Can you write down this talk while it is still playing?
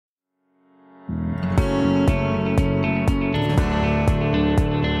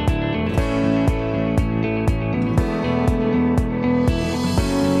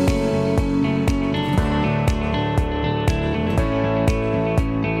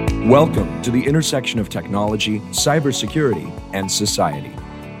Welcome to the intersection of technology, cybersecurity, and society.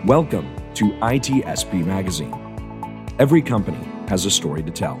 Welcome to ITSP Magazine. Every company has a story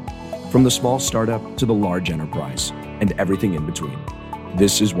to tell, from the small startup to the large enterprise, and everything in between.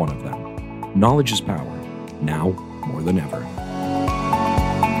 This is one of them. Knowledge is power, now more than ever.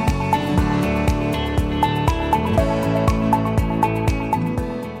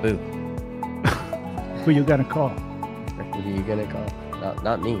 Boo. Who you gonna call? Who are you gonna call?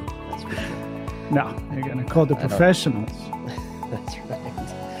 Not me, that's for sure. No, you're gonna call the professionals. That's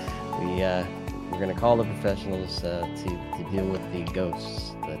right. We're gonna call the professionals to deal with the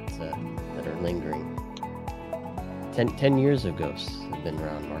ghosts that are lingering. 10 years of ghosts have been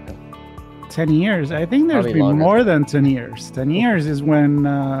around, Marco. 10 years? I think there's Probably been longer. more than 10 years. 10 years is when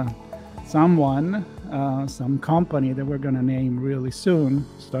some company that we're going to name really soon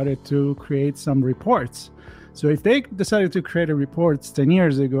started to create some reports. So if they decided to create a report 10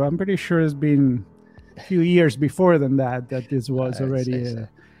 years ago, I'm pretty sure it's been a few years before than that this was already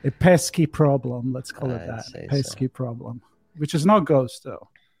a pesky problem. Let's call it that. Pesky problem, which is not ghosts, though.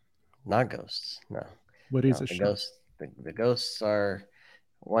 Not ghosts, no. What is no, a the show? ghosts? The ghosts are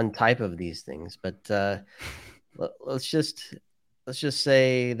one type of these things, but let's just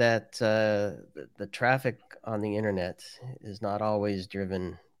say that the traffic on the internet is not always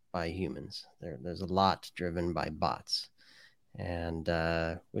driven by humans. There's a lot driven by bots, and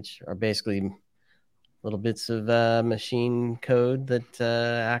which are basically little bits of machine code that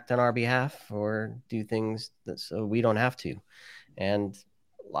act on our behalf or do things so we don't have to. And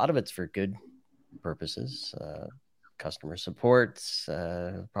a lot of it's for good purposes. Customer support,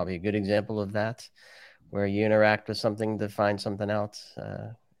 probably a good example of that, where you interact with something to find something out,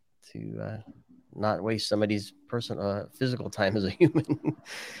 to not waste somebody's personal physical time as a human.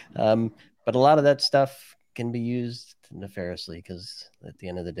 But a lot of that stuff can be used nefariously because at the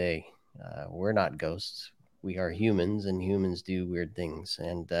end of the day, we're not ghosts. We are humans, and humans do weird things.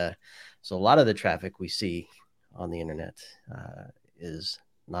 And so a lot of the traffic we see on the internet is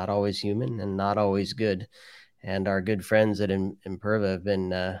not always human and not always good. And our good friends at Imperva have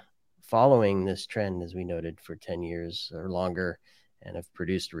been following this trend, as we noted, for 10 years or longer, and have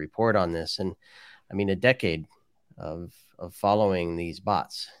produced a report on this. And I mean, a decade of following these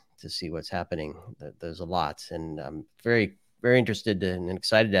bots to see what's happening. There's a lot. And I'm very, very interested and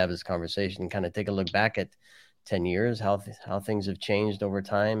excited to have this conversation and kind of take a look back at 10 years, how things have changed over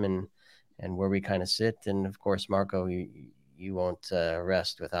time and where we kind of sit. And of course, Marco, you won't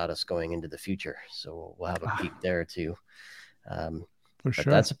rest without us going into the future. So we'll have a peek there too. For sure.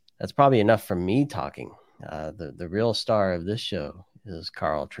 That's probably enough from me talking. The real star of this show is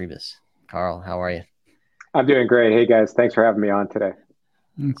Karl Triebes. Karl, how are you? I'm doing great. Hey guys, thanks for having me on today.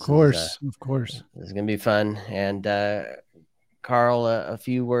 Of course. This is going to be fun. And Karl, a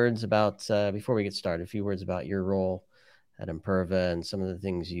few words about, before we get started, a few words about your role at Imperva and some of the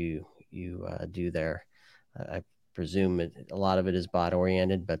things you do there. I presume a lot of it is bot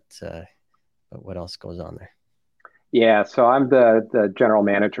oriented, but what else goes on there? Yeah, so I'm the general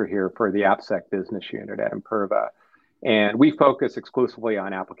manager here for the AppSec business unit at Imperva. And we focus exclusively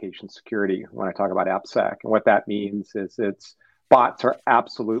on application security when I talk about AppSec. And what that means is bots are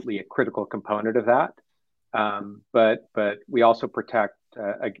absolutely a critical component of that. But we also protect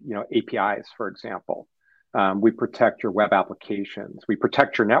APIs, for example. We protect your web applications. We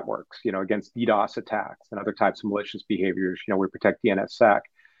protect your networks, against DDoS attacks and other types of malicious behaviors. We protect DNSSEC.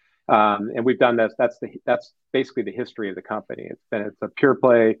 And we've done this. That's basically the history of the company. It's a pure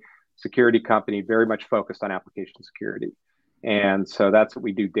play security company, very much focused on application security. And so that's what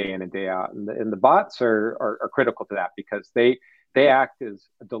we do day in and day out. And the bots are critical to that because they act as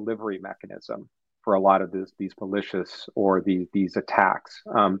a delivery mechanism for a lot of these malicious or these attacks.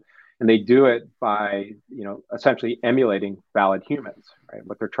 And they do it by, essentially emulating valid humans, right?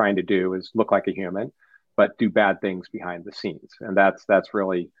 What they're trying to do is look like a human, but do bad things behind the scenes. And that's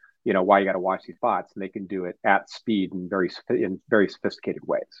really, why you got to watch these bots, and they can do it at speed in very sophisticated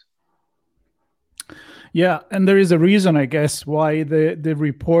ways. Yeah, and there is a reason, I guess, why the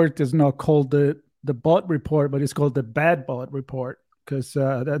report is not called the bot report, but it's called the bad bot report, because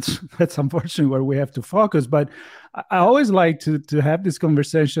that's unfortunately where we have to focus. But I always like to have this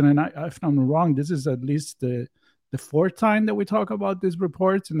conversation, and if I'm wrong, this is at least the fourth time that we talk about these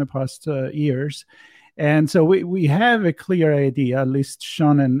reports in the past years. And so we have a clear idea, at least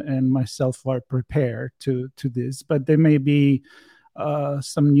Sean and myself are prepared to this, but there may be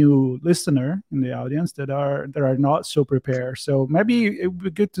some new listener in the audience that are not so prepared. So maybe it would be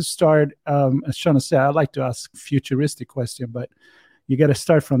good to start, as Sean said, I'd like to ask futuristic question, but you got to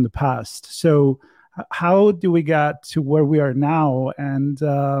start from the past. So how do we get to where we are now? And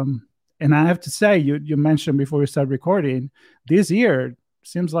I have to say, you mentioned before we start recording, this year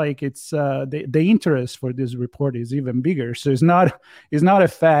seems like it's the interest for this report is even bigger. So it's not a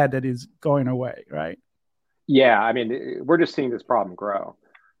fad that is going away, right? Yeah, I mean, we're just seeing this problem grow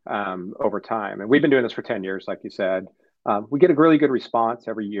over time, and we've been doing this for 10 years, like you said. We get a really good response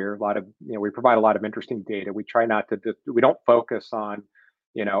every year. A lot of, we provide a lot of interesting data. We try not to, we don't focus on,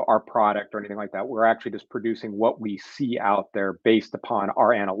 our product or anything like that. We're actually just producing what we see out there based upon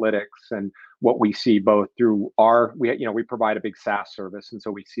our analytics and what we see both through we provide a big SaaS service. And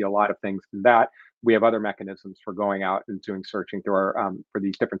so we see a lot of things in that. We have other mechanisms for going out and doing searching through our, for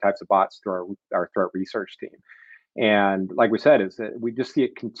these different types of bots through our through our research team. And like we said, is that we just see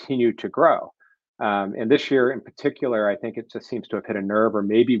it continue to grow. And this year in particular, I think it just seems to have hit a nerve, or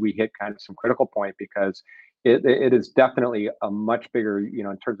maybe we hit kind of some critical point, because it is definitely a much bigger,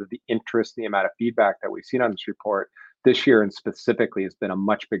 in terms of the interest, the amount of feedback that we've seen on this report this year, and specifically has been a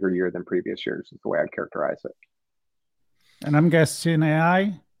much bigger year than previous years, is the way I'd characterize it. And I'm guessing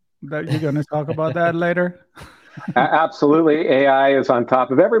AI, that you're going to talk about that later. Absolutely. AI is on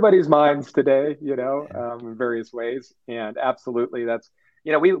top of everybody's minds today, in various ways. And absolutely, that's,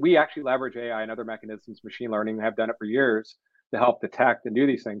 we actually leverage AI and other mechanisms, machine learning, have done it for years to help detect and do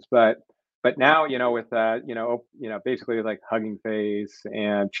these things. But now, with basically like Hugging Face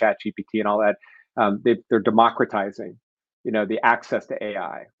and Chat GPT and all that, they're democratizing, the access to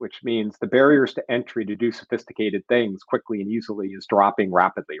AI, which means the barriers to entry to do sophisticated things quickly and easily is dropping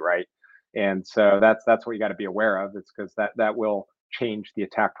rapidly, right? And so that's what you got to be aware of. It's because that will change the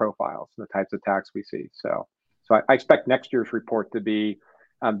attack profiles and the types of attacks we see. So I expect next year's report to be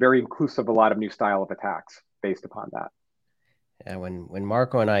very inclusive of a lot of new style of attacks based upon that. Yeah, when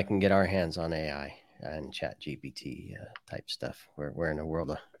Marco and I can get our hands on AI and Chat GPT type stuff, we're in a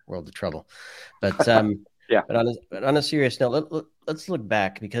world of trouble. But yeah. But on a serious note, let's look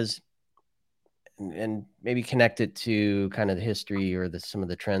back, because and maybe connect it to kind of the history or some of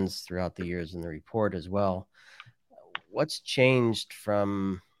the trends throughout the years in the report as well. What's changed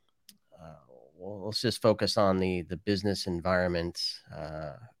from? Well, let's just focus on the business environment,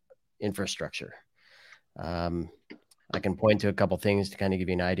 infrastructure. I can point to a couple things to kind of give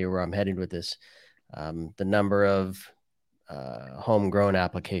you an idea where I'm headed with this. The number of homegrown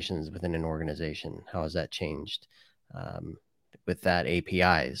applications within an organization, how has that changed? With that,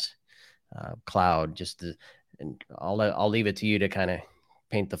 APIs, cloud, and I'll leave it to you to kind of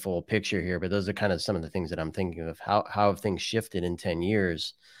paint the full picture here, but those are kind of some of the things that I'm thinking of. How have things shifted in 10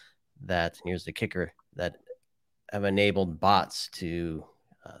 years that, and here's the kicker, that have enabled bots to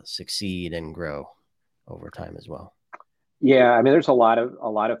succeed and grow over time as well? Yeah, I mean, there's a lot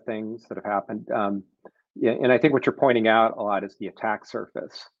of things that have happened. Yeah, and I think what you're pointing out a lot is the attack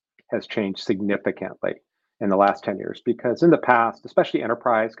surface has changed significantly in the last 10 years, because in the past, especially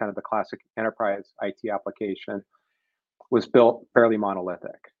enterprise, kind of the classic enterprise IT application was built fairly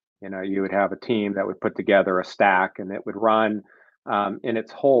monolithic. You would have a team that would put together a stack, and it would run in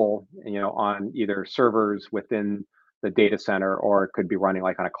its whole, on either servers within the data center, or it could be running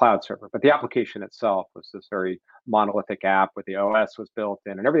like on a cloud server. But the application itself was this very monolithic app where the OS was built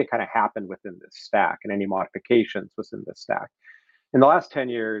in, and everything kind of happened within this stack, and any modifications was in this stack. In the last 10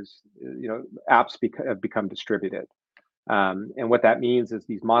 years, apps have become distributed. And what that means is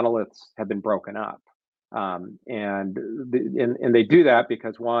these monoliths have been broken up. And they do that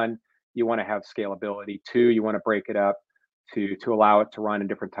because, one, you want to have scalability. Two, you want to break it up to allow it to run in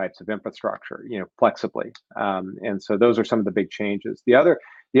different types of infrastructure, flexibly. And so those are some of the big changes. The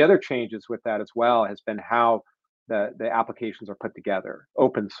other changes with that as well has been how the applications are put together.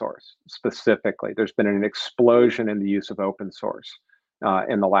 Open source specifically, there's been an explosion in the use of open source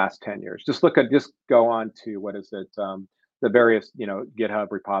in the last 10 years. Just go on to the various GitHub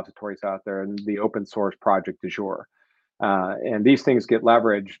repositories out there, and the open source project du jour. And these things get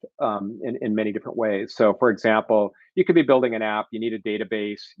leveraged in many different ways. So, for example, you could be building an app, you need a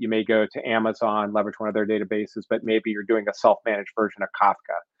database, you may go to Amazon, leverage one of their databases, but maybe you're doing a self-managed version of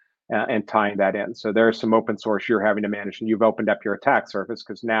Kafka and tying that in. So there's some open source you're having to manage, and you've opened up your attack surface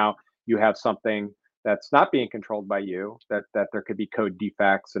because now you have something that's not being controlled by you, that there could be code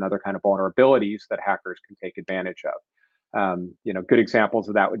defects and other kind of vulnerabilities that hackers can take advantage of. Good examples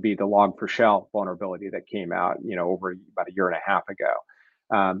of that would be the Log4Shell vulnerability that came out, over about a year and a half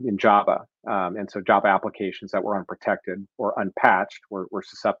ago in Java. And so Java applications that were unprotected or unpatched were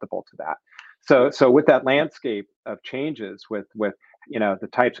susceptible to that. So with that landscape of changes, with the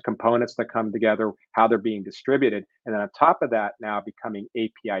types of components that come together, how they're being distributed, and then on top of that, now becoming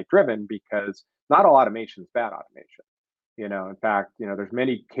API driven, because not all automation is bad automation. In fact, there's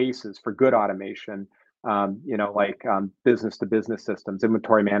many cases for good automation, like business to business systems,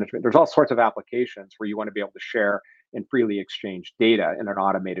 inventory management. There's all sorts of applications where you want to be able to share and freely exchange data in an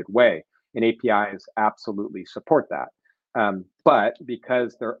automated way. And APIs absolutely support that. But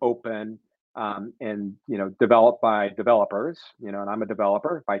because they're open and developed by developers, and I'm a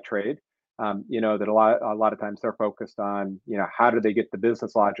developer by trade, that a lot of times they're focused on, how do they get the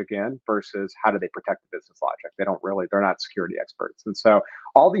business logic in versus how do they protect the business logic? They're not security experts. And so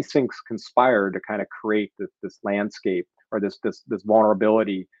all these things conspire to kind of create this landscape or this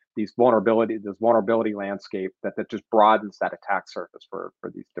vulnerability landscape that just broadens that attack surface for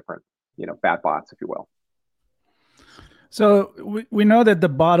these different, bad bots, if you will. So we know that the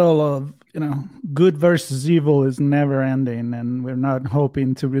battle of good versus evil is never ending, and we're not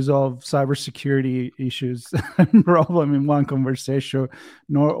hoping to resolve cybersecurity issues and problem in one conversation,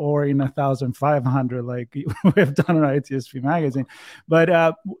 or in 1,500 like we have done on ITSP Magazine.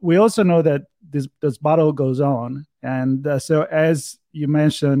 But we also know that this battle goes on, and so as you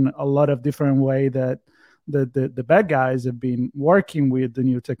mentioned, a lot of different way that the bad guys have been working with the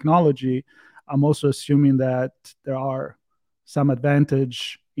new technology. I'm also assuming that there are some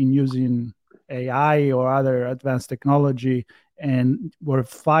advantage in using AI or other advanced technology, and we're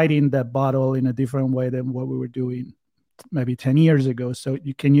fighting that battle in a different way than what we were doing maybe 10 years ago. So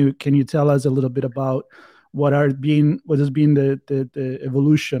can you tell us a little bit about what has been the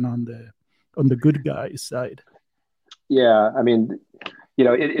evolution on the good guys side? Yeah, I mean,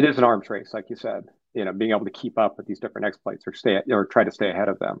 it is an arms race, like you said. Being able to keep up with these different exploits or try to stay ahead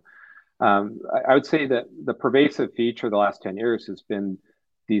of them. I would say that the pervasive feature the last 10 years has been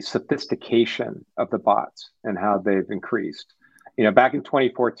the sophistication of the bots and how they've increased. Back in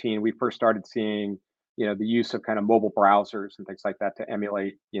 2014, we first started seeing, the use of kind of mobile browsers and things like that to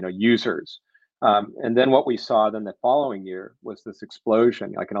emulate, users. And then what we saw then the following year was this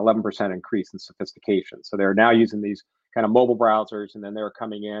explosion, like an 11% increase in sophistication. So they're now using these kind of mobile browsers, and then they're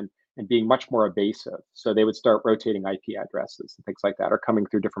coming in and being much more evasive. So they would start rotating IP addresses and things like that, or coming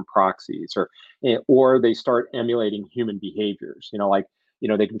through different proxies, or they start emulating human behaviors.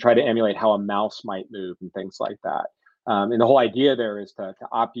 They can try to emulate how a mouse might move and things like that. And the whole idea there is to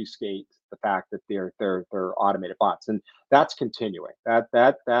obfuscate the fact that they're automated bots, and that's continuing.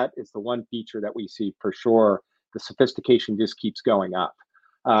 That is the one feature that we see for sure. The sophistication just keeps going up.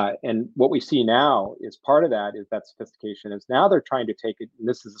 And what we see now is part of that is that sophistication is now they're trying to take it, and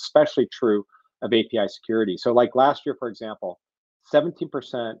this is especially true of API security. So like last year, for example,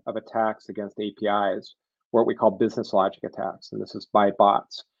 17% of attacks against APIs were what we call business logic attacks, and this is by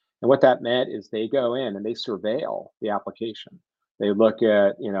bots. And what that meant is they go in and they surveil the application. They look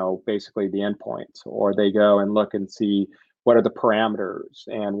at, basically the endpoints, or they go and look and see what are the parameters,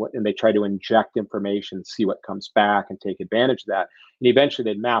 and they try to inject information, see what comes back, and take advantage of that. And eventually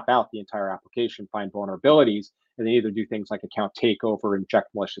they'd map out the entire application, find vulnerabilities, and they either do things like account takeover, inject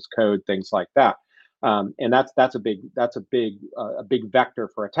malicious code, things like that. And that's a big vector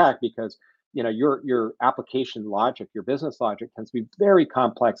for attack, because your application logic, your business logic tends to be very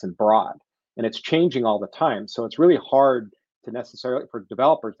complex and broad, and it's changing all the time. So it's really hard to necessarily for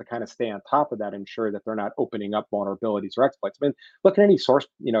developers to kind of stay on top of that, ensure that they're not opening up vulnerabilities or exploits. I mean, look at any source,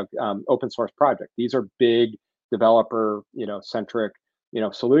 open source project. These are big developer, centric,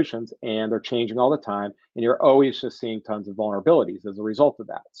 solutions, and they're changing all the time. And you're always just seeing tons of vulnerabilities as a result of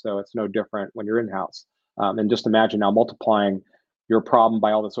that. So it's no different when you're in-house. And just imagine now multiplying your problem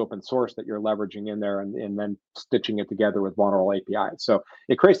by all this open source that you're leveraging in there, and then stitching it together with vulnerable APIs. So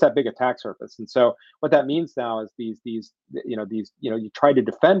it creates that big attack surface. And so what that means now is you try to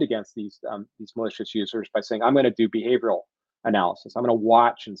defend against these malicious users by saying, I'm going to do behavioral analysis. I'm going to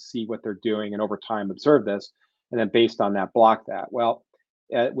watch and see what they're doing, and over time observe this, and then based on that block that. Well,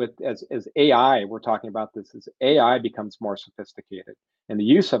 as AI, we're talking about this, as AI becomes more sophisticated and the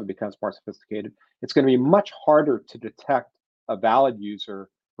use of it becomes more sophisticated, it's going to be much harder to detect a valid user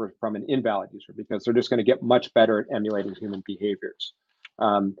from an invalid user, because they're just going to get much better at emulating human behaviors.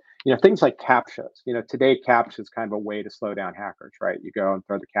 Things like CAPTCHAs. Today CAPTCHA is kind of a way to slow down hackers, right? You go and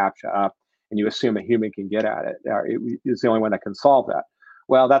throw the CAPTCHA up, and you assume a human can get at it. It's the only one that can solve that.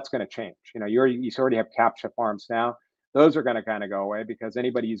 Well, that's going to change. You already have CAPTCHA farms now. Those are going to kind of go away, because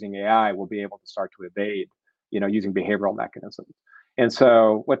anybody using AI will be able to start to evade, using behavioral mechanisms. And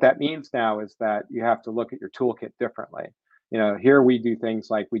so what that means now is that you have to look at your toolkit differently. Here we do things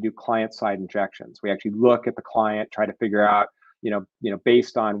like we do client-side injections. We actually look at the client, try to figure out,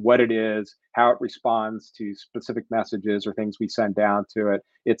 based on what it is, how it responds to specific messages or things we send down to it,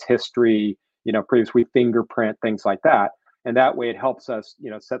 its history, previously fingerprint, things like that. And that way it helps us,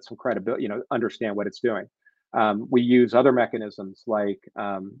 set some credibility, understand what it's doing. We use other mechanisms like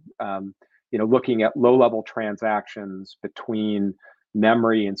looking at low-level transactions between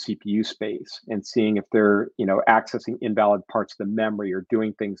memory and CPU space and seeing if they're accessing invalid parts of the memory or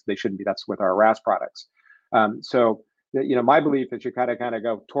doing things they shouldn't be. That's with our RAS products. So my belief is you gotta kind of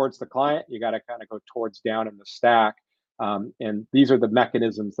go towards the client. You got to kind of go towards down in the stack. And these are the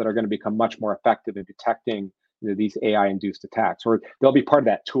mechanisms that are going to become much more effective in detecting these AI-induced attacks, or they'll be part of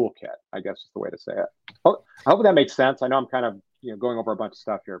that toolkit, I guess is the way to say it. I hope that makes sense. I know I'm kind of going over a bunch of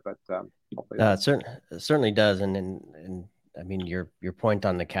stuff here, but hopefully it certainly does. And I mean, your point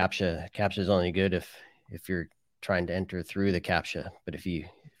on the CAPTCHA is only good if you're trying to enter through the CAPTCHA. But if you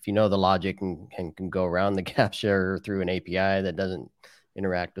know the logic and can go around the CAPTCHA or through an API that doesn't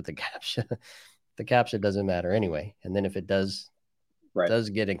interact with the CAPTCHA, the CAPTCHA doesn't matter anyway. And then if it does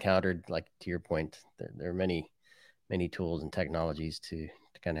get encountered, like to your point, there are many tools and technologies to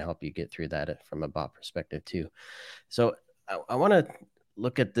kind of help you get through that from a bot perspective too. So I want to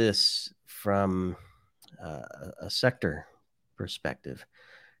look at this from a sector perspective,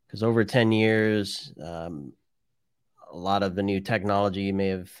 because over 10 years, a lot of the new technology may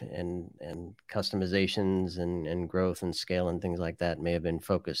have and customizations and growth and scale and things like that may have been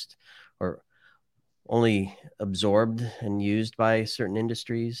focused or only absorbed and used by certain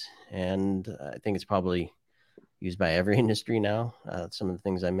industries. And I think it's probably used by every industry now. Some of the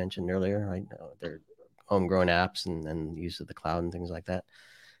things I mentioned earlier, right? They're homegrown apps and use of the cloud and things like that.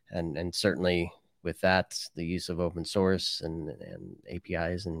 And certainly with that, the use of open source and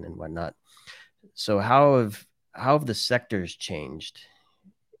APIs and whatnot. So how have the sectors changed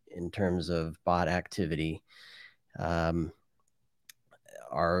in terms of bot activity?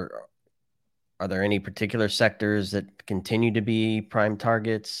 Are there any particular sectors that continue to be prime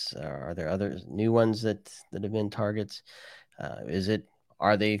targets? Are there other new ones that have been targets?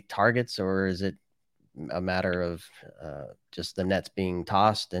 Are they targets, or is it a matter of just the nets being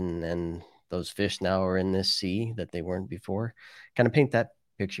tossed and those fish now are in this sea that they weren't before? Kind of paint that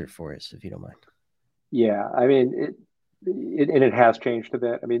picture for us, if you don't mind. Yeah, I mean, it has changed a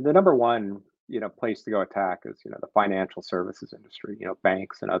bit. I mean, the number one place to go attack is the financial services industry,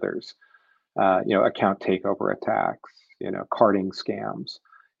 banks and others. Account takeover attacks, carding scams,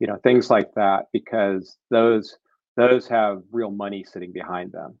 things like that, because those have real money sitting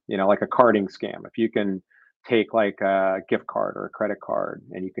behind them. Like a carding scam, if you can take like a gift card or a credit card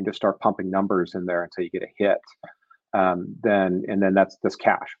and you can just start pumping numbers in there until you get a hit, then that's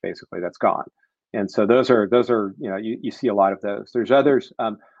cash basically that's gone. And so those are you see a lot of those. There's others.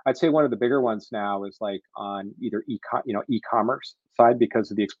 I'd say one of the bigger ones now is like on either e-commerce side,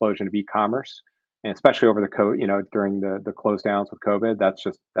 because of the explosion of e-commerce, and especially over the during the close downs with COVID,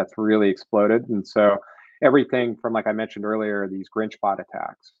 that's really exploded. And so everything from, like I mentioned earlier, these Grinch bot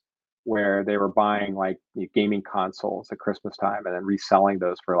attacks, where they were buying like gaming consoles at Christmas time and then reselling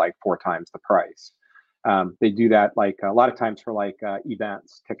those for like 4 times the price. They do that like a lot of times for like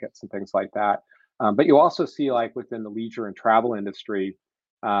events, tickets, and things like that. But you also see, like within the leisure and travel industry,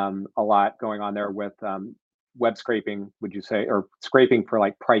 a lot going on there with web scraping, would you say, or scraping for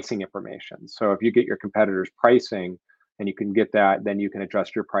like pricing information. So if you get your competitors' pricing and you can get that, then you can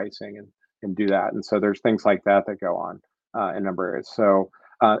adjust your pricing and do that. And so there's things like that go on in a number of areas. So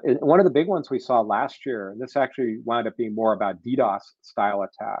one of the big ones we saw last year, and this actually wound up being more about DDoS style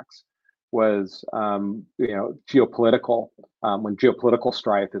attacks, was geopolitical. When geopolitical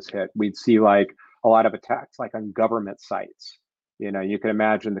strife is hit, we'd see like a lot of attacks like on government sites. You can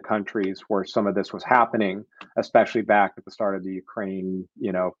imagine the countries where some of this was happening, especially back at the start of the Ukraine,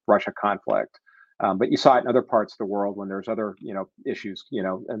 Russia conflict. But you saw it in other parts of the world when there's other, issues,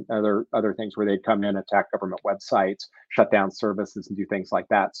 and other things where they'd come in, attack government websites, shut down services, and do things like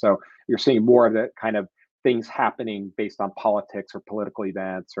that. So you're seeing more of the kind of things happening based on politics or political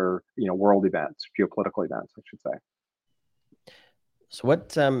events or world events, geopolitical events, I should say. So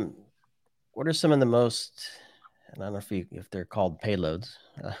what are some of the most, and I don't know if they're called payloads,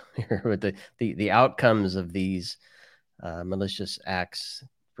 with the outcomes of these malicious acts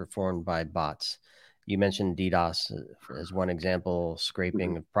performed by bots? You mentioned DDoS as one example,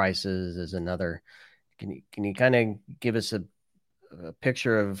 scraping of prices as another. Can you kind of give us a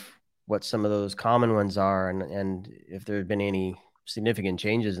picture of what some of those common ones are, and if there have been any significant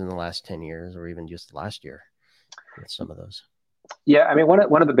changes in the last 10 years or even just last year with some of those? Yeah, I mean,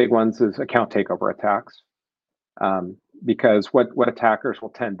 one of the big ones is account takeover attacks, because what attackers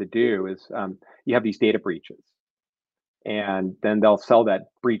will tend to do is you have these data breaches, and then they'll sell that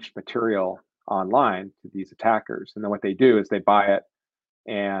breached material online to these attackers, and then what they do is they buy it,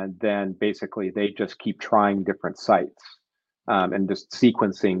 and then basically they just keep trying different sites and just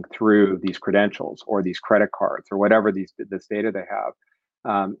sequencing through these credentials or these credit cards or whatever this data they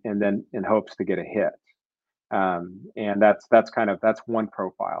have, and then in hopes to get a hit. And that's one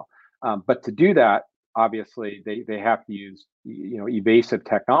profile. But to do that, obviously they have to use evasive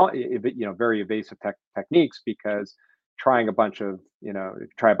technology, very evasive techniques, because try a bunch of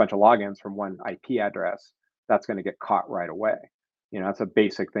logins from one IP address, that's going to get caught right away. That's a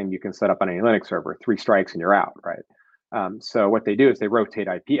basic thing you can set up on any Linux server. 3 strikes and you're out, right? So what they do is they rotate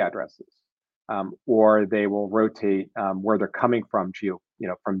IP addresses, or they will rotate where they're coming from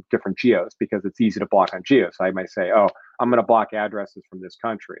from different geos, because it's easy to block on geos. So I might say, oh, I'm going to block addresses from this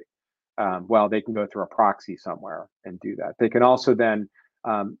country. Well, they can go through a proxy somewhere and do that. They can also then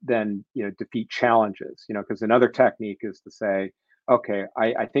defeat challenges, because another technique is to say, okay,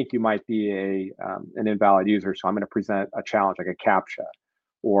 I think you might be an invalid user, so I'm going to present a challenge like a CAPTCHA,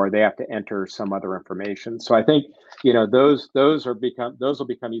 or they have to enter some other information. So I think those will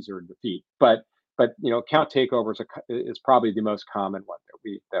become easier to defeat. But account takeovers is probably the most common one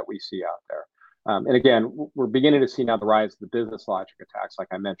that we see out there. And again, we're beginning to see now the rise of the business logic attacks, like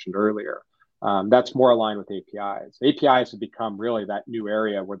I mentioned earlier. That's more aligned with APIs. APIs have become really that new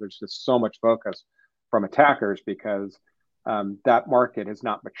area where there's just so much focus from attackers, because that market has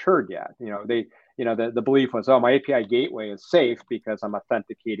not matured yet. The belief was, oh, my API gateway is safe because I'm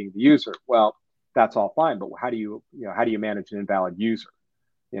authenticating the user. Well, that's all fine, but how do you manage an invalid user?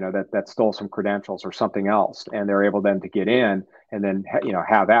 That stole some credentials or something else, and they're able then to get in and then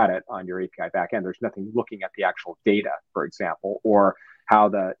have at it on your API backend. There's nothing looking at the actual data, for example, or how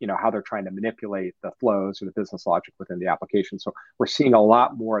they're trying to manipulate the flows or the business logic within the application. So we're seeing a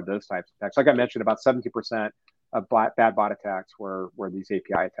lot more of those types of attacks. Like I mentioned, about 70% of bad bot attacks were these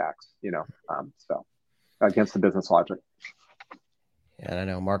API attacks. So against the business logic. Yeah, I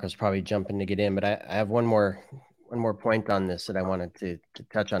know Marco's probably jumping to get in, but I have one more point on this that I wanted to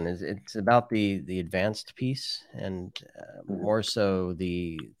touch on. Is it's about the advanced piece, and more so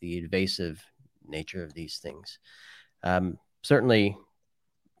the invasive nature of these things. Certainly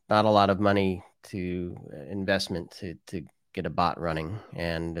not a lot of money to investment to get a bot running,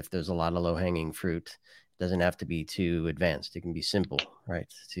 and if there's a lot of low-hanging fruit, it doesn't have to be too advanced. It can be simple,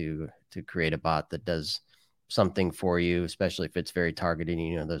 right, to create a bot that does something for you, especially if it's very targeted.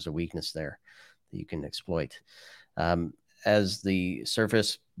 There's a weakness there that you can exploit. As the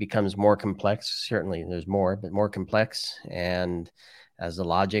surface becomes more complex, certainly there's more complex, and as the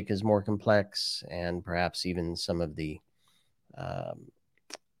logic is more complex, and perhaps even some of the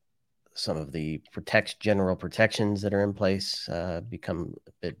general protections that are in place become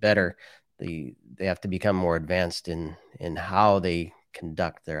a bit better, they have to become more advanced in how they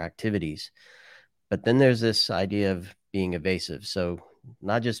conduct their activities. But then there's this idea of being evasive. So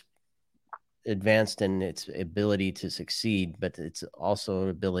not just advanced in its ability to succeed, but it's also an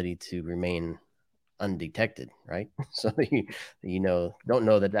ability to remain undetected, right? So that don't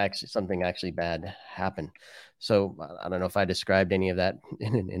know that actually something actually bad happened. So I don't know if I described any of that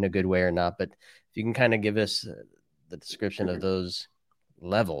in a good way or not, but if you can kind of give us the description of those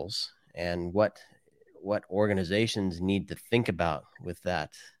levels and what organizations need to think about with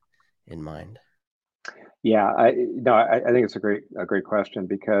that in mind. Yeah, I think it's a great question,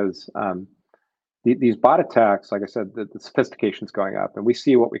 because these bot attacks, like I said, the sophistication is going up, and we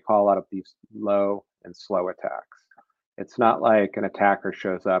see what we call a lot of these low and slow attacks. It's not like an attacker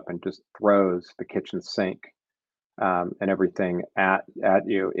shows up and just throws the kitchen sink and everything at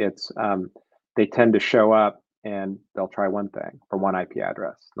you. It's they tend to show up and they'll try one thing from one IP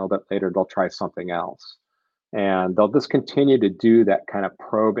address. Later they'll try something else, and they'll just continue to do that kind of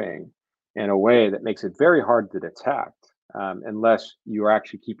probing in a way that makes it very hard to detect. Unless you're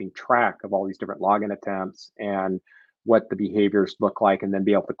actually keeping track of all these different login attempts and what the behaviors look like, and then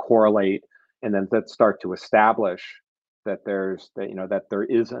be able to correlate, and then start to establish that there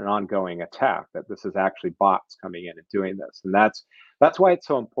is an ongoing attack, that this is actually bots coming in and doing this. And that's why it's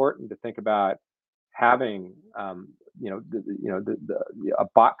so important to think about having a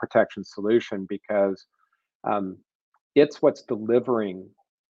bot protection solution, because it's what's delivering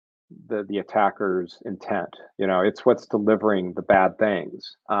the attacker's intent. It's what's delivering the bad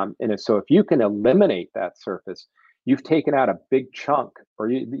things. And so if you can eliminate that surface, you've taken out a big chunk, or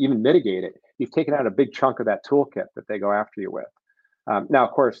you even mitigate it. You've taken out a big chunk of that toolkit that they go after you with. Now,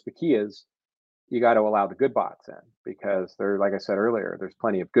 of course, the key is you got to allow the good bots in, because like I said earlier, there's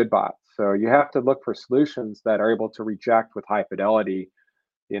plenty of good bots. So you have to look for solutions that are able to reject with high fidelity,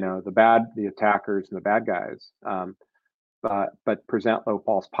 the attackers and the bad guys. But present low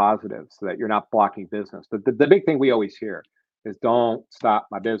false positives, so that you're not blocking business. The big thing we always hear, is don't stop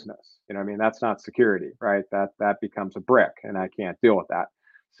my business. You know what I mean? That's not security, right? That becomes a brick, and I can't deal with that.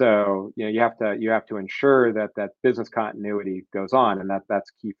 So, you have to ensure that that business continuity goes on, and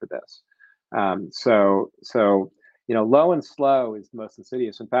that's key for this. So low and slow is the most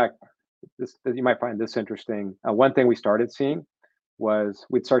insidious. In fact, this you might find this interesting. One thing we started seeing was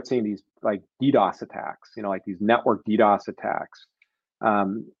we'd start seeing these like DDoS attacks, like these network DDoS attacks.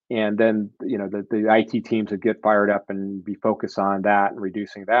 And then the IT teams would get fired up and be focused on that and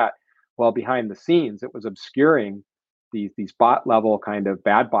reducing that. Well, behind the scenes, it was obscuring these bot level kind of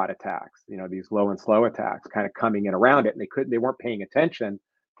bad bot attacks, these low and slow attacks kind of coming in around it. And they weren't paying attention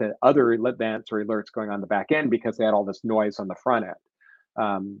to other events or alerts going on the back end because they had all this noise on the front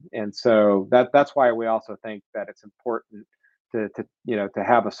end. And so that's why we also think that it's important to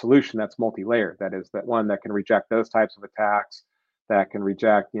have a solution that's multi-layered. That is, that one that can reject those types of attacks, that can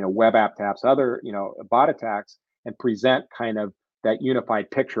reject web app taps, other bot attacks, and present kind of that unified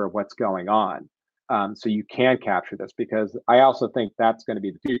picture of what's going on. So you can capture this, because I also think that's going to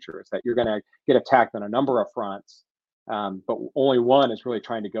be the future, is that you're going to get attacked on a number of fronts, but only one is really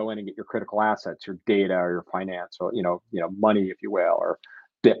trying to go in and get your critical assets, your data or your finance, or money, if you will, or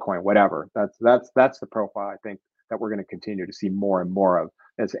Bitcoin, whatever. That's the profile I think that we're going to continue to see more and more of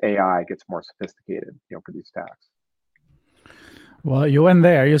as AI gets more sophisticated, for these attacks. Well, you went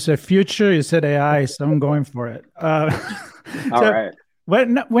there. You said future, you said AI, so I'm going for it. All right.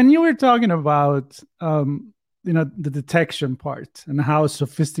 When you were talking about the detection part and how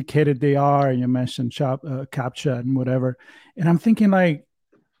sophisticated they are, and you mentioned CAPTCHA and whatever, and I'm thinking like,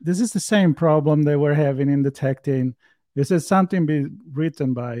 this is the same problem that we're having in detecting. Is it something be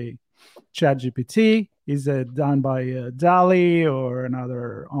written by ChatGPT? Is it done by DALL-E or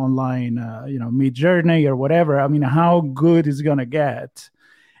another online, Midjourney or whatever? I mean, how good is it going to get?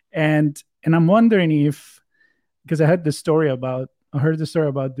 And I'm wondering if, because I heard the story about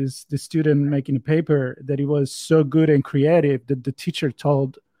this student making a paper that he was so good and creative that the teacher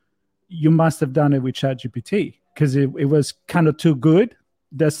told, you must have done it with ChatGPT, because it was kind of too good,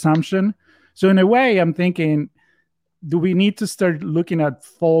 the assumption. So in a way, I'm thinking, do we need to start looking at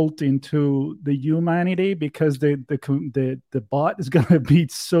fault into the humanity, because the bot is going to be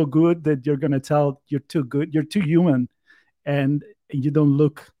so good that you're going to tell you're too good, you're too human, and you don't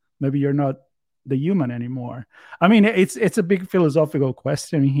look, maybe you're not the human anymore. I mean, it's a big philosophical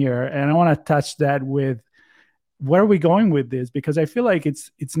question here, and I want to touch that with where are we going with this, because I feel like it's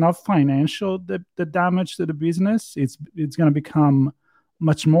not financial, the damage to the business. It's going to become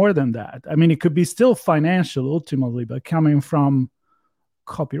much more than that. I mean, it could be still financial ultimately, but coming from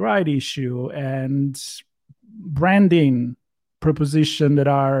copyright issue and branding proposition that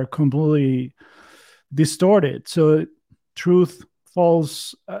are completely distorted. So truth,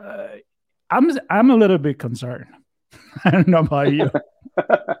 false. I'm a little bit concerned. I don't know about you.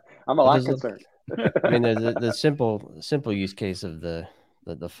 I'm a lot concerned. I mean, the simple use case of the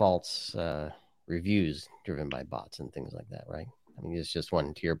false reviews driven by bots and things like that, right? I mean, it's just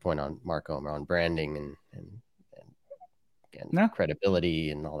one, to your point on Marco, on branding and credibility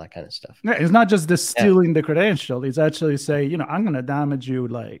and all that kind of stuff. Yeah, it's not just the stealing the credential. It's actually say, I'm going to damage you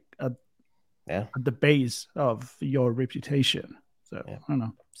like at the base of your reputation. So I don't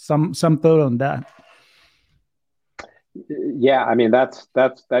know, some thought on that. Yeah, I mean, that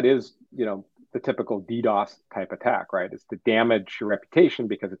is the typical DDoS type attack, right? It's to damage your reputation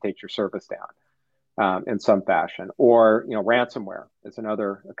because it takes your service down in some fashion. Or ransomware is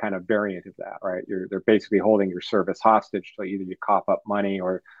another kind of variant of that, right? They're basically holding your service hostage till either you cough up money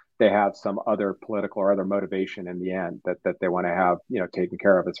or they have some other political or other motivation in the end that they want to have taken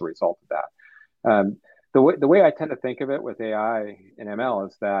care of as a result of that. The way I tend to think of it with AI and ML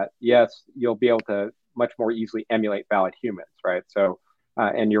is that, yes, you'll be able to much more easily emulate valid humans, right? So,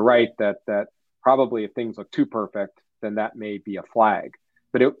 and you're right that probably if things look too perfect, then that may be a flag.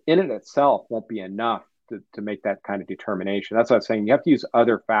 But in and itself won't be enough to make that kind of determination. That's what I was saying. You have to use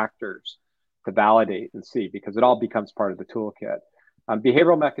other factors to validate and see, because it all becomes part of the toolkit.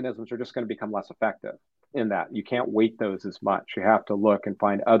 Behavioral mechanisms are just going to become less effective in that. You can't weight those as much. You have to look and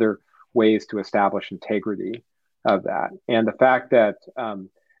find other ways to establish integrity of that. And the fact that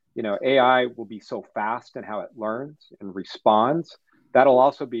AI will be so fast in how it learns and responds, that'll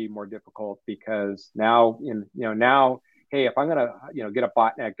also be more difficult, because now hey, if I'm gonna get a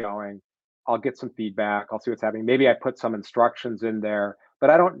botnet going, I'll get some feedback, I'll see what's happening. Maybe I put some instructions in there, but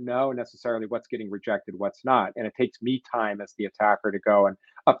I don't know necessarily what's getting rejected, what's not. And it takes me time as the attacker to go and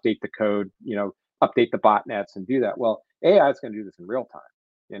update the code, update the botnets and do that. Well, AI is going to do this in real time.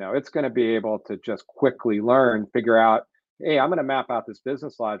 It's going to be able to just quickly learn, figure out, hey, I'm going to map out this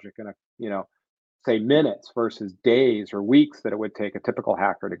business logic in a say minutes versus days or weeks that it would take a typical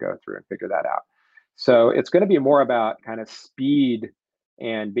hacker to go through and figure that out. So it's going to be more about kind of speed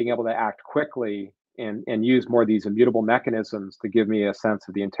and being able to act quickly and use more of these immutable mechanisms to give me a sense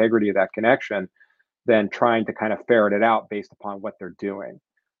of the integrity of that connection than trying to kind of ferret it out based upon what they're doing.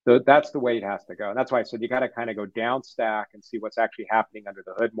 So that's the way it has to go. And that's why I said you got to kind of go down stack and see what's actually happening under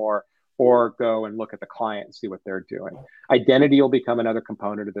the hood more, or go and look at the client and see what they're doing. Identity will become another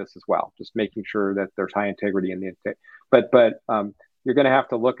component of this as well, just making sure that there's high integrity in the but you're going to have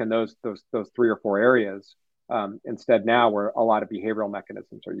to look in those 3 or 4 areas instead now where a lot of behavioral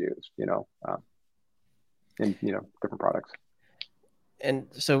mechanisms are used, in different products. And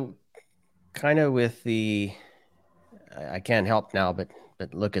so kind of with I can't help now but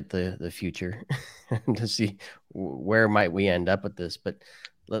look at the future to see where might we end up with this. But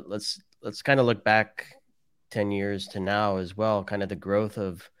let's kind of look back 10 years to now as well, kind of the growth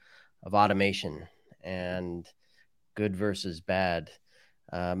of automation and good versus bad.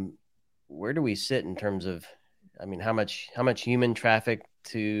 Where do we sit in terms of, I mean, how much human traffic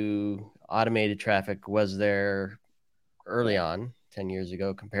to automated traffic was there early on 10 years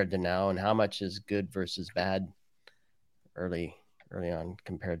ago compared to now, and how much is good versus bad early on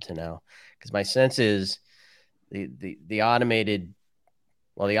compared to now? Because my sense is the automated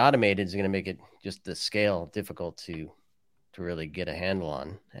is going to make it just the scale difficult to really get a handle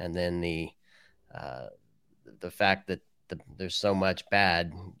on, and then the fact that there's so much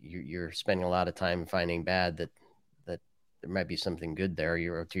bad, you're spending a lot of time finding bad that there might be something good there.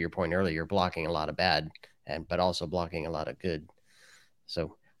 You're, to your point earlier, you're blocking a lot of bad but also blocking a lot of good.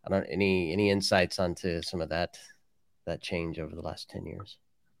 So I don't any insights onto some of that change over the last 10 years.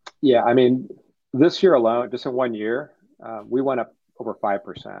 Yeah, I mean, this year alone, just in 1 year, we went up over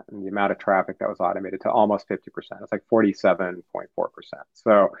 5% in the amount of traffic that was automated to almost 50%. It's like 47.4%.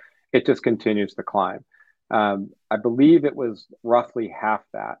 So it just continues to climb. I believe it was roughly half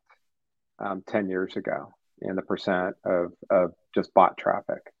that 10 years ago in the percent of just bot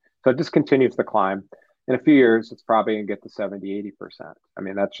traffic. So it just continues to climb. In a few years, it's probably going to get to 70, 80%. I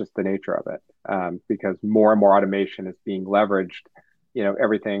mean, that's just the nature of it, because more and more automation is being leveraged,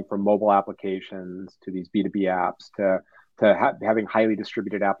 everything from mobile applications to these B2B apps to having highly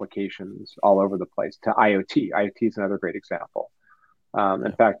distributed applications all over the place, to IoT. IoT is another great example.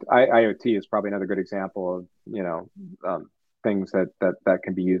 In fact, IoT is probably another good example of, things that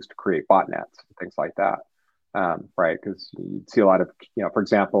can be used to create botnets, things like that, right? Because you see a lot of, for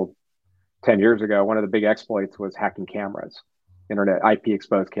example, 10 years ago, one of the big exploits was hacking cameras, internet IP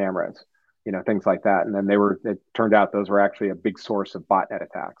exposed cameras, things like that. And then it turned out those were actually a big source of botnet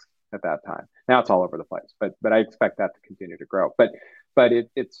attacks at that time. Now it's all over the place, but I expect that to continue to grow. But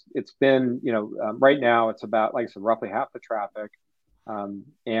it's been, right now it's about, like I said, roughly half the traffic.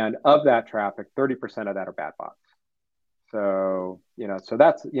 And of that traffic, 30% of that are bad bots. So, so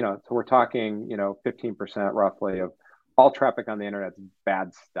that's, so we're talking, 15% roughly of all traffic on the internet is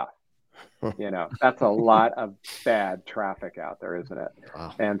bad stuff. That's a lot of bad traffic out there, isn't it?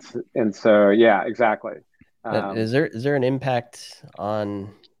 Wow. And so, yeah, exactly. Is there an impact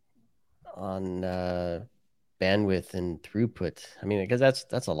on bandwidth and throughput? I mean, because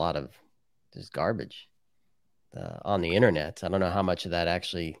that's a lot of just garbage on the internet. I don't know how much of that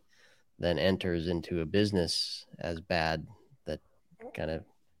actually then enters into a business as bad, that kind of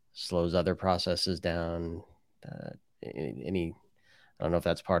slows other processes down. I don't know if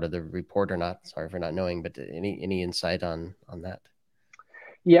that's part of the report or not. Sorry for not knowing, but any insight on that?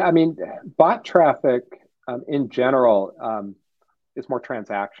 Yeah, I mean, bot traffic in general is more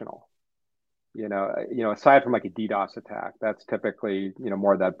transactional. Aside from like a DDoS attack, that's typically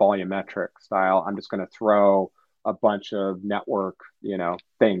more of that volumetric style. I'm just going to throw a bunch of network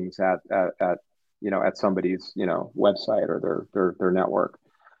things at somebody's website or their network,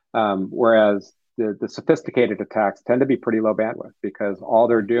 whereas the sophisticated attacks tend to be pretty low bandwidth because all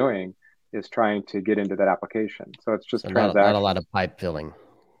they're doing is trying to get into that application. So it's just not a lot of pipe filling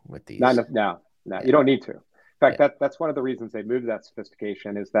with these. No, yeah. You don't need to. In fact, that's one of the reasons they moved that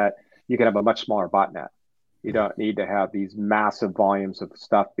sophistication, is that you can have a much smaller botnet. You don't need to have these massive volumes of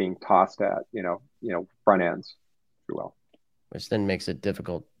stuff being tossed at front ends, if you will. Which then makes it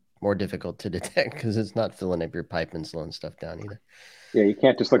more difficult to detect because it's not filling up your pipe and slowing stuff down either. Yeah, you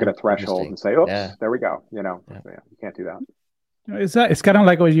can't just look at a threshold and say, "Oops, there we go." So, you can't do that. It's kind of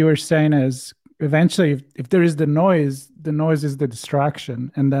like what you were saying, is eventually, if there is the noise is the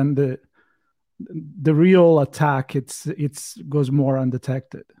distraction, and then the real attack it's goes more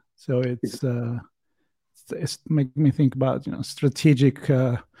undetected. So it's make me think about strategic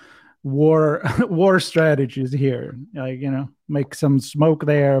war war strategies here, like, make some smoke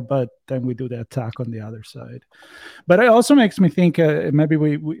there, but then we do the attack on the other side. But it also makes me think, maybe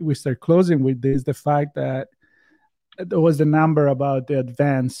we start closing with this, the fact that there was the number about the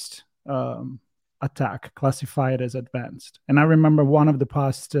advanced attack classified as advanced. And I remember one of the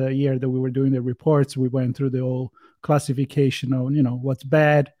past year that we were doing the reports, we went through the whole classification of, what's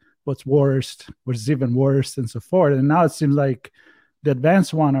bad, what's worst, what's even worse, and so forth. And now it seems like the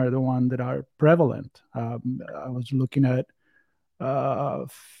advanced one are the one that are prevalent. I was looking at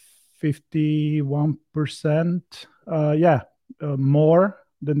 51%, more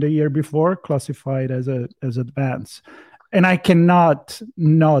than the year before, classified as advanced. And I cannot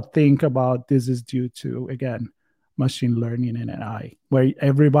not think about this is due to, again, machine learning and AI, where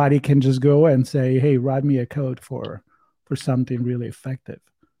everybody can just go and say, hey, write me a code for something really effective.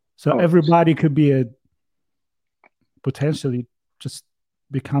 So everybody could be potentially just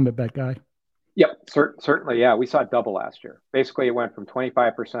become a bad guy. Yep, certainly. Yeah, we saw it double last year. Basically, it went from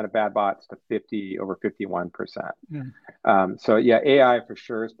 25% of bad bots to over 51%. So yeah, AI for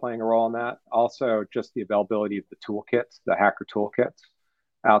sure is playing a role in that. Also, just the availability of the toolkits, the hacker toolkits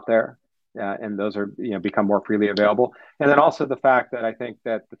out there, and those are become more freely available. And then also the fact that I think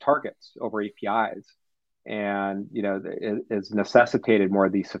that the targets over APIs and is necessitated more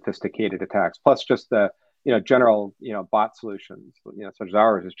of these sophisticated attacks. Plus, just the general bot solutions such as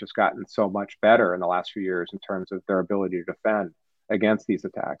ours has just gotten so much better in the last few years in terms of their ability to defend against these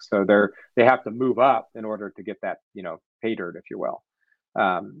attacks. So they have to move up in order to get that pay dirt, if you will.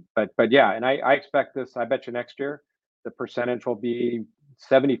 But yeah, and I expect this. I bet you next year the percentage will be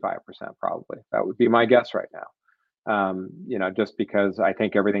 75% probably. That would be my guess right now. Just because I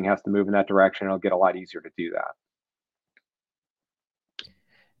think everything has to move in that direction. It'll get a lot easier to do that.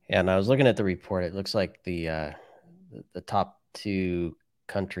 Yeah, and I was looking at the report. It looks like the top two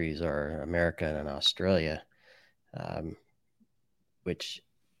countries are America and Australia, which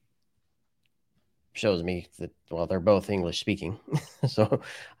shows me that, well, they're both English speaking. So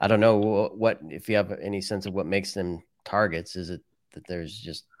I don't know what if you have any sense of what makes them targets. Is it that there's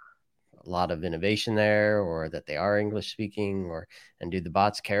just a lot of innovation there, or that they are English speaking, and do the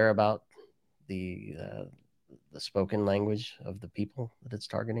bots care about the spoken language of the people that it's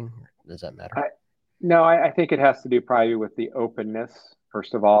targeting? Does that matter? No, I think it has to do probably with the openness,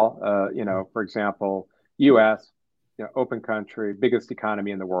 first of all. For example, U.S., open country, biggest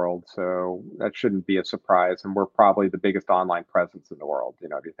economy in the world. So that shouldn't be a surprise. And we're probably the biggest online presence in the world,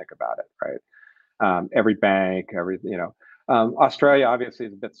 if you think about it, right? Every bank, Australia obviously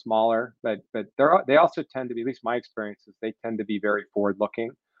is a bit smaller, but they also tend to be, at least my experience is, they tend to be very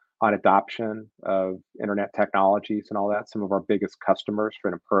forward-looking on adoption of internet technologies and all that. Some of our biggest customers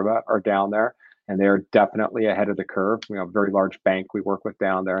for Imperva are down there, and they're definitely ahead of the curve. We have a very large bank we work with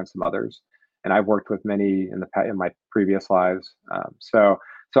down there, and some others. And I've worked with many in my previous lives. So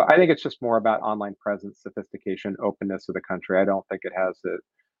I think it's just more about online presence, sophistication, openness of the country. I don't think it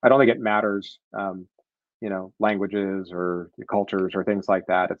matters. Languages or cultures or things like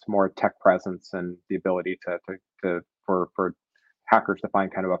that. It's more tech presence and the ability for hackers to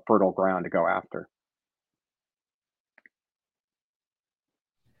find kind of a fertile ground to go after.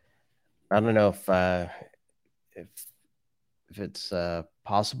 I don't know if it's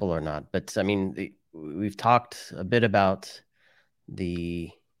possible or not, but I mean, we've talked a bit about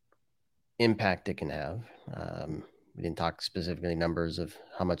the impact it can have. We didn't talk specifically numbers of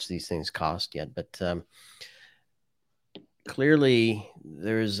how much these things cost yet, but clearly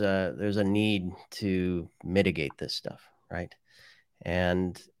there's a need to mitigate this stuff, right?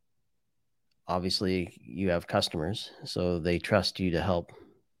 And obviously you have customers, so they trust you to help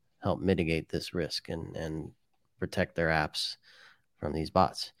mitigate this risk and protect their apps from these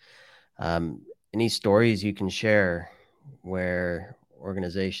bots. Any stories you can share where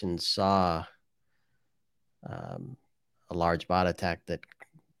organizations saw a large bot attack that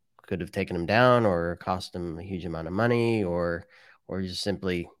could have taken them down or cost them a huge amount of money, or just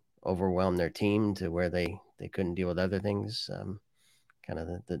simply overwhelmed their team to where they couldn't deal with other things, kind of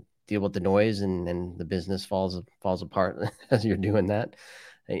the deal with the noise, and the business falls apart as you're doing that?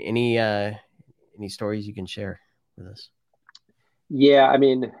 Any stories you can share with us? Yeah, I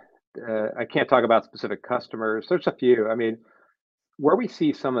mean, I can't talk about specific customers. There's a few. I mean, where we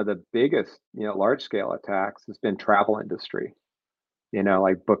see some of the biggest, large scale attacks has been travel industry,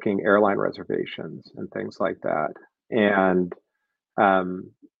 like booking airline reservations and things like that. And,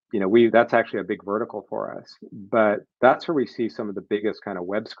 that's actually a big vertical for us, but that's where we see some of the biggest kind of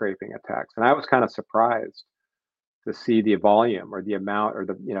web scraping attacks. And I was kind of surprised to see the volume or the amount or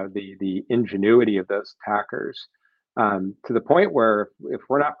the ingenuity of those attackers to the point where if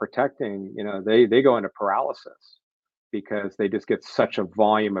we're not protecting, they go into paralysis because they just get such a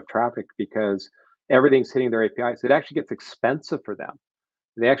volume of traffic because everything's hitting their APIs. It actually gets expensive for them.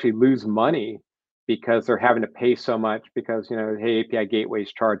 They actually lose money because they're having to pay so much because, hey, API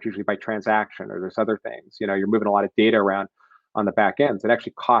gateways charge usually by transaction or there's other things. You're moving a lot of data around on the back ends. It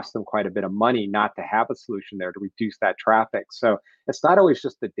actually costs them quite a bit of money not to have a solution there to reduce that traffic. So it's not always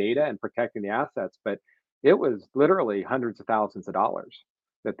just the data and protecting the assets, but it was literally hundreds of thousands of dollars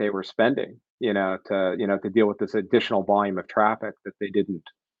that they were spending, to deal with this additional volume of traffic that they didn't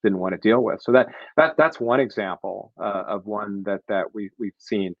want to deal with. So that's one example of one that we've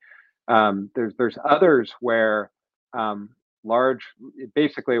seen. There's others where large,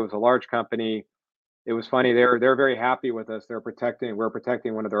 basically it was a large company. It was funny. They're very happy with us. We're protecting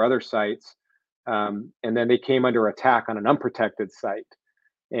one of their other sites, and then they came under attack on an unprotected site,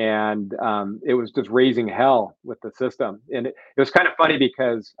 and it was just raising hell with the system. And it was kind of funny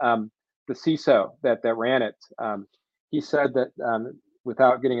because the CISO that ran it, he said that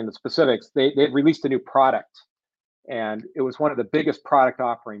without getting into specifics, they had released a new product, and it was one of the biggest product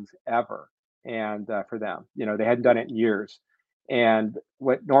offerings ever. And for them, they hadn't done it in years. And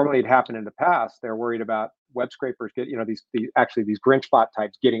what normally had happened in the past, they're worried about web scrapers these Grinch bot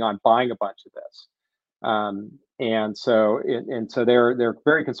types getting on buying a bunch of this. And so they're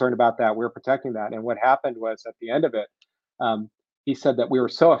very concerned about that. We're protecting that. And what happened was at the end of it, he said that we were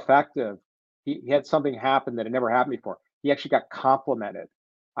so effective. He had something happen that had never happened before. He actually got complimented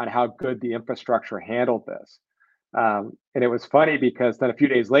on how good the infrastructure handled this. And it was funny because then a few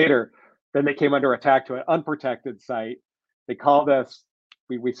days later, then they came under attack to an unprotected site. They called us.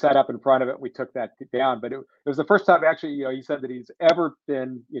 We sat up in front of it. We took that down. But it was the first time actually, he said that he's ever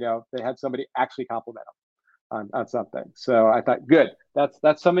been, they had somebody actually compliment him on something. So I thought, good.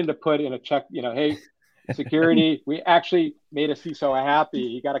 That's something to put in a check. Hey, security, we actually made a CISO happy.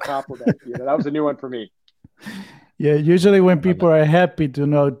 He got a compliment. That was a new one for me. Yeah, usually when people are happy, do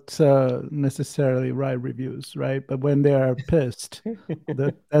not necessarily write reviews, right? But when they are pissed,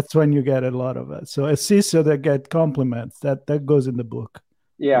 that's when you get a lot of it. So a CISO that get compliments, that goes in the book.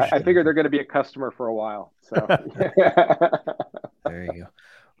 Yeah, sure. I figure they're going to be a customer for a while. So there you go.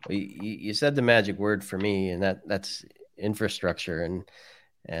 Well, you said the magic word for me, and that's infrastructure,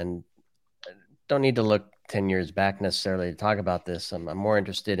 and don't need to look 10 years back necessarily to talk about this. I'm more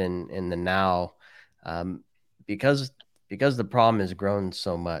interested in the now. Because the problem has grown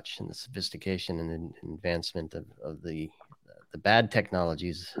so much, and the sophistication and advancement of the bad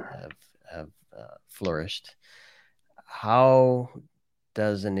technologies have flourished. How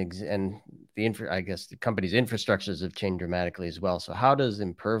does I guess the company's infrastructures have changed dramatically as well. So how does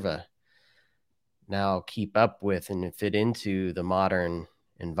Imperva now keep up with and fit into the modern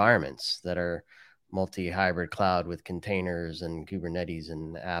environments that are multi-hybrid cloud with containers and Kubernetes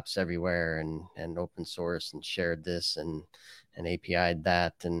and apps everywhere and open source and shared this and API'd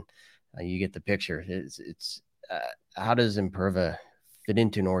that, and you get the picture. It's how does Imperva fit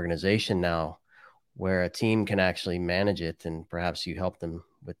into an organization now where a team can actually manage it, and perhaps you help them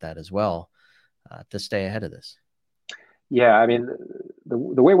with that as well to stay ahead of this? Yeah, I mean, the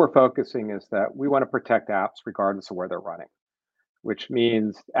way we're focusing is that we want to protect apps regardless of where they're running, which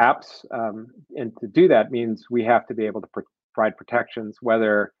means apps, and to do that means we have to be able to provide protections,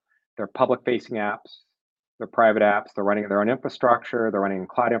 whether they're public-facing apps, they're private apps, they're running their own infrastructure, they're running in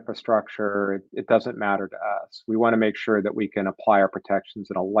cloud infrastructure. It doesn't matter to us. We want to make sure that we can apply our protections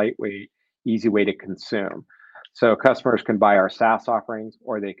in a lightweight, easy way to consume. So customers can buy our SaaS offerings,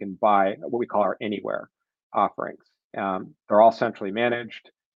 or they can buy what we call our anywhere offerings. They're all centrally managed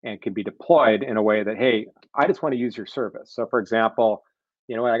and can be deployed in a way that, hey, I just want to use your service. So for example,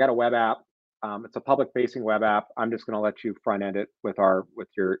 I got a web app. It's a public-facing web app. I'm just going to let you front end it with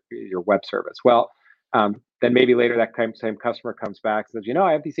your web service. Well, then maybe later that same customer comes back and says,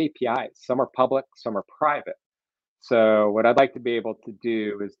 I have these APIs. Some are public, some are private. So what I'd like to be able to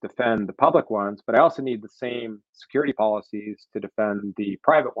do is defend the public ones, but I also need the same security policies to defend the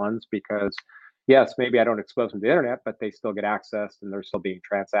private ones because, yes, maybe I don't expose them to the internet, but they still get access and they're still being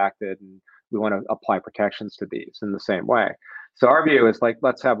transacted, and we want to apply protections to these in the same way. So our view is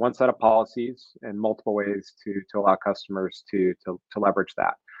let's have one set of policies and multiple ways to allow customers to leverage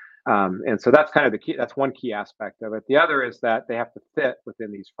that. And so that's kind of the key. That's one key aspect of it. The other is that they have to fit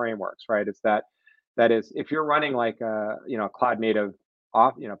within these frameworks, right? That is, if you're running like a cloud native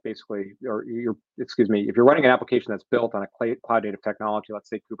basically, or if you're running an application that's built on a cloud native technology, let's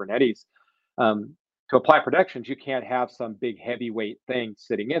say Kubernetes, to apply protections, you can't have some big heavyweight thing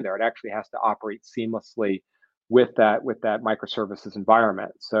sitting in there. It actually has to operate seamlessly with that microservices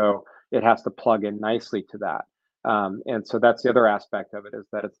environment. So it has to plug in nicely to that. And so that's the other aspect of it, is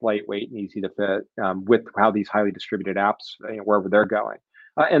that it's lightweight and easy to fit with how these highly distributed apps, wherever they're going.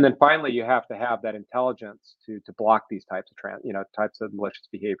 And then finally, you have to have that intelligence to block these types of types of malicious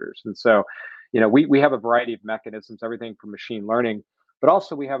behaviors. And so, we have a variety of mechanisms, everything from machine learning, but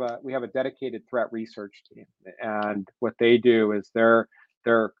also we have a dedicated threat research team. And what they do is they're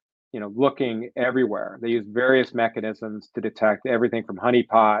looking everywhere. They use various mechanisms to detect everything from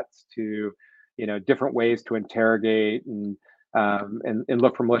honeypots to different ways to interrogate and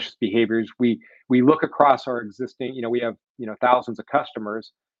look for malicious behaviors. We look across our existing, we have thousands of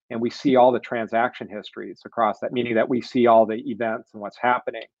customers, and we see all the transaction histories across that, meaning that we see all the events and what's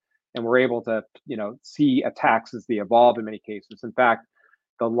happening, and we're able to see attacks as they evolve in many cases. In fact,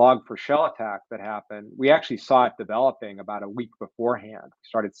 the log4shell attack that happened, we actually saw it developing about a week beforehand. We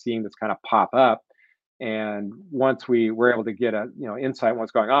started seeing this kind of pop up, and once we were able to get a insight on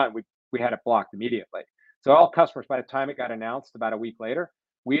what's going on, we had it blocked immediately. So all customers, by the time it got announced about a week later,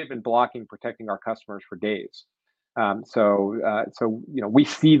 we had been protecting our customers for days. So we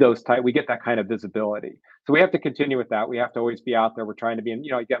see we get that kind of visibility. So we have to continue with that. We have to always be out there. We're trying to be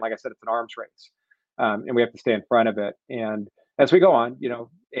again, like I said, it's an arms race, and we have to stay in front of it. And as we go on,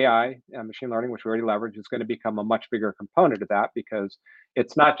 AI and machine learning, which we already leverage, is going to become a much bigger component of that, because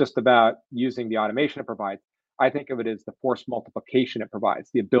it's not just about using the automation it provides. I think of it as the force multiplication it provides,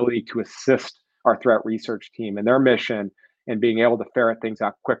 the ability to assist our threat research team in their mission and being able to ferret things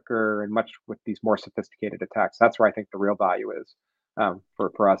out quicker and much with these more sophisticated attacks. That's where I think the real value is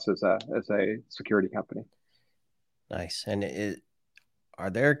for us as a security company. Nice. And are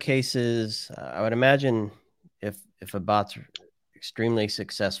there cases? I would imagine if a bot's extremely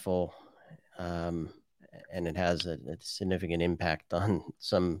successful, and it has a significant impact on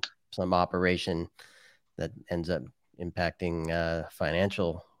some operation that ends up impacting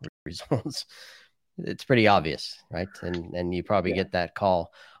financial results, it's pretty obvious, right? And you probably get that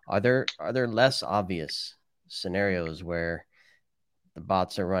call. Are there less obvious scenarios where the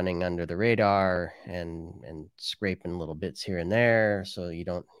bots are running under the radar and scraping little bits here and there, so you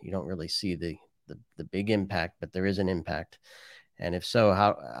don't really see the big impact, but there is an impact? And if so,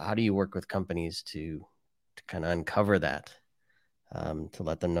 how do you work with companies to kind of uncover that, to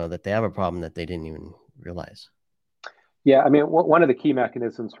let them know that they have a problem that they didn't even realize? Yeah, I mean, one of the key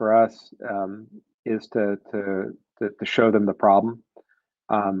mechanisms for us is to show them the problem,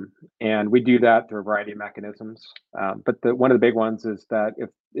 and we do that through a variety of mechanisms. But one of the big ones is that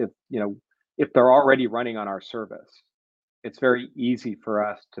if they're already running on our service, it's very easy for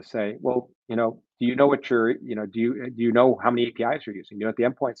us to say, well, do you know what do you know how many APIs you're using? Do you know what the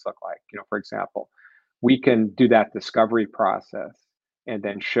endpoints look like? For example, we can do that discovery process and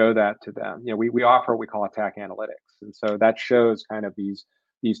then show that to them. We offer what we call attack analytics, and so that shows kind of these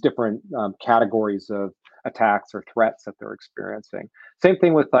different categories of attacks or threats that they're experiencing. Same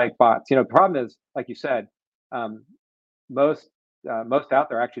thing with like bots. The problem is, like you said, most out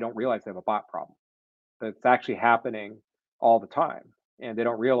there actually don't realize they have a bot problem. It's actually happening all the time, and they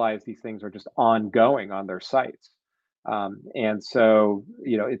don't realize these things are just ongoing on their sites. And so,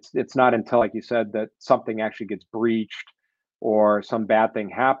 it's not until, like you said, that something actually gets breached or some bad thing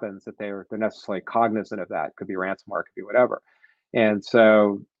happens that they're necessarily cognizant of that. It could be ransomware, it could be whatever. And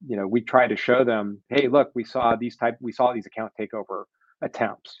so, we try to show them, hey, look, we saw these account takeover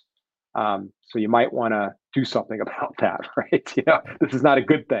attempts. So you might want to do something about that, right? This is not a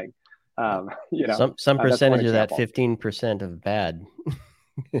good thing. Some percentage of that 15% of bad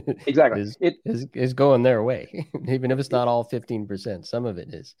exactly is going their way, even if it's not all 15%. Some of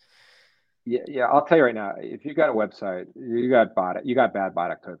it is. Yeah. I'll tell you right now, if you got a website, you got bad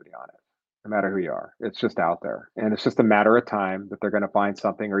bot activity on it, no matter who you are. It's just out there, and it's just a matter of time that they're going to find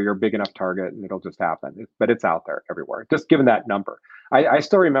something, or you're a big enough target, and it'll just happen. But it's out there everywhere. Just given that number, I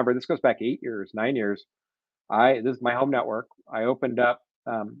still remember. This goes back 8 years, 9 years. This is my home network. I opened up.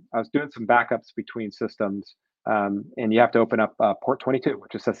 I was doing some backups between systems, and you have to open up port 22,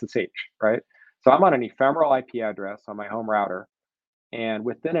 which is SSH, right? So I'm on an ephemeral IP address on my home router, and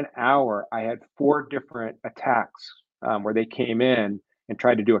within an hour, I had 4 different attacks where they came in and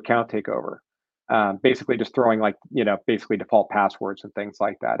tried to do account takeover, basically just throwing basically default passwords and things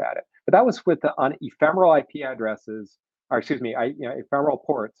like that at it. But that was on ephemeral IP addresses, or excuse me, ephemeral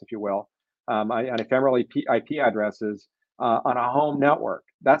ports, if you will, on ephemeral IP addresses on a home network.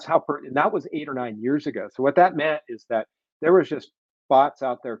 That's and that was 8 or 9 years ago. So what that meant is that there was just bots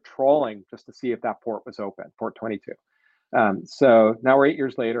out there trolling just to see if that port was open, port 22. So now we're 8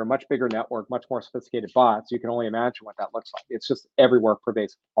 years later, a much bigger network, much more sophisticated bots. You can only imagine what that looks like. It's just everywhere,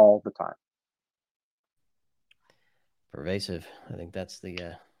 pervasive all the time. Pervasive. I think that's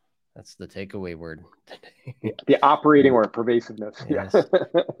the That's the takeaway word today. The operating or pervasiveness. Yes.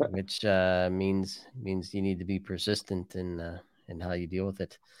 Which means you need to be persistent in how you deal with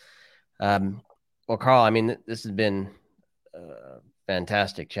it. Well, Karl, I mean, this has been a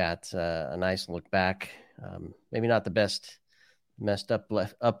fantastic chat, a nice look back. Maybe not the best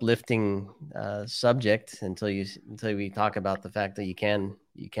uplifting subject until we talk about the fact that you can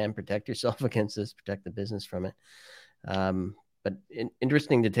protect yourself against this, protect the business from it. But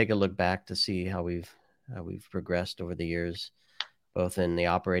interesting to take a look back to see how we've progressed over the years, both in the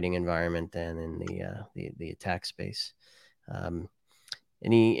operating environment and in the attack space.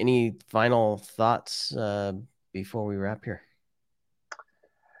 Any final thoughts before we wrap here?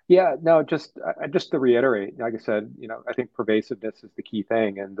 Yeah, no, just to reiterate, like I said, I think pervasiveness is the key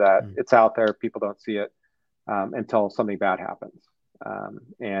thing, and that it's out there. People don't see it until something bad happens,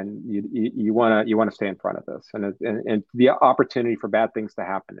 and you want to stay in front of this, and the opportunity for bad things to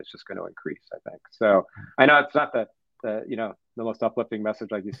happen is just going to increase, I think. So I know it's not the most uplifting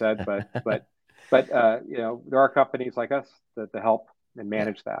message, like you said, but there are companies like us that help and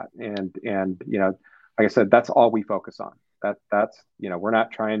manage that, and like I said, that's all we focus on. That's we're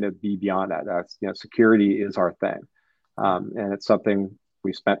not trying to be beyond that. That's security is our thing, and it's something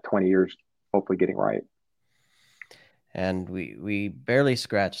we spent 20 years hopefully getting right. And we barely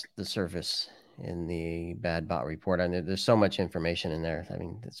scratched the surface in the bad bot report. I mean, there's so much information in there. I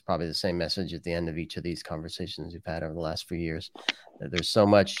mean, it's probably the same message at the end of each of these conversations we've had over the last few years. There's so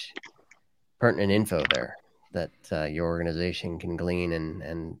much pertinent info there that your organization can glean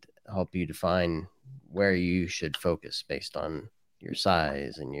and help you define where you should focus based on your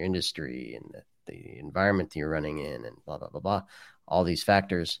size and your industry and the environment that you're running in and blah, blah, blah, blah, all these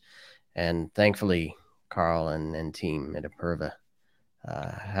factors. And thankfully, Karl and team at Imperva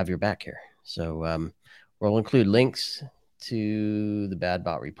have your back here. So we'll include links to the bad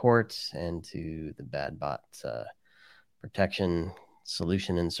bot reports and to the bad bot protection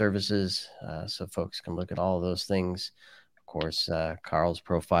solution and services, so folks can look at all of those things. Of course, Karl's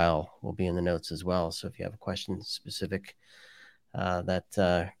profile will be in the notes as well. So if you have a question specific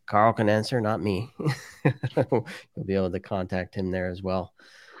that Karl can answer, not me, you'll be able to contact him there as well.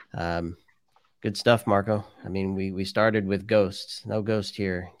 Good stuff, Marco. I mean, we started with ghosts. No ghost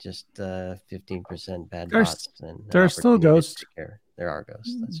here, just 15% bad bots. And there's still ghosts. There are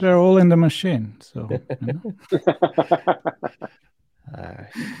ghosts. They're all in the machine. So,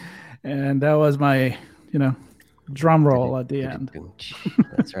 and that was my, drum roll at the end.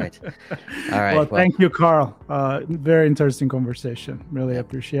 That's right. All right. Well, thank you, Karl. Very interesting conversation. Really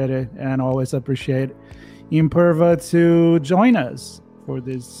appreciate it, and always appreciate Imperva to join us for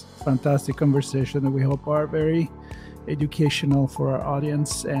this fantastic conversation that we hope are very educational for our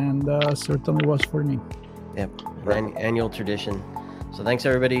audience, and certainly was for me. Yep, an annual tradition. So thanks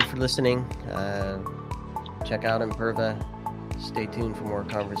everybody for listening. Check out Imperva. Stay tuned for more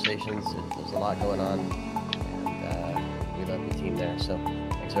conversations. There's a lot going on, and we love the team there. So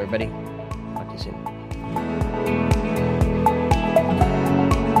thanks everybody. Talk to you soon.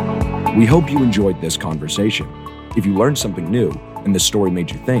 We hope you enjoyed this conversation. If you learned something new and this story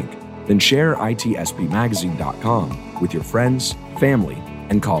made you think, then share itspmagazine.com with your friends, family,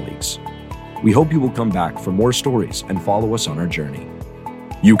 and colleagues. We hope you will come back for more stories and follow us on our journey.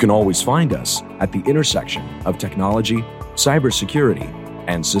 You can always find us at the intersection of technology, cybersecurity,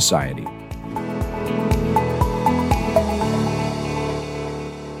 and society.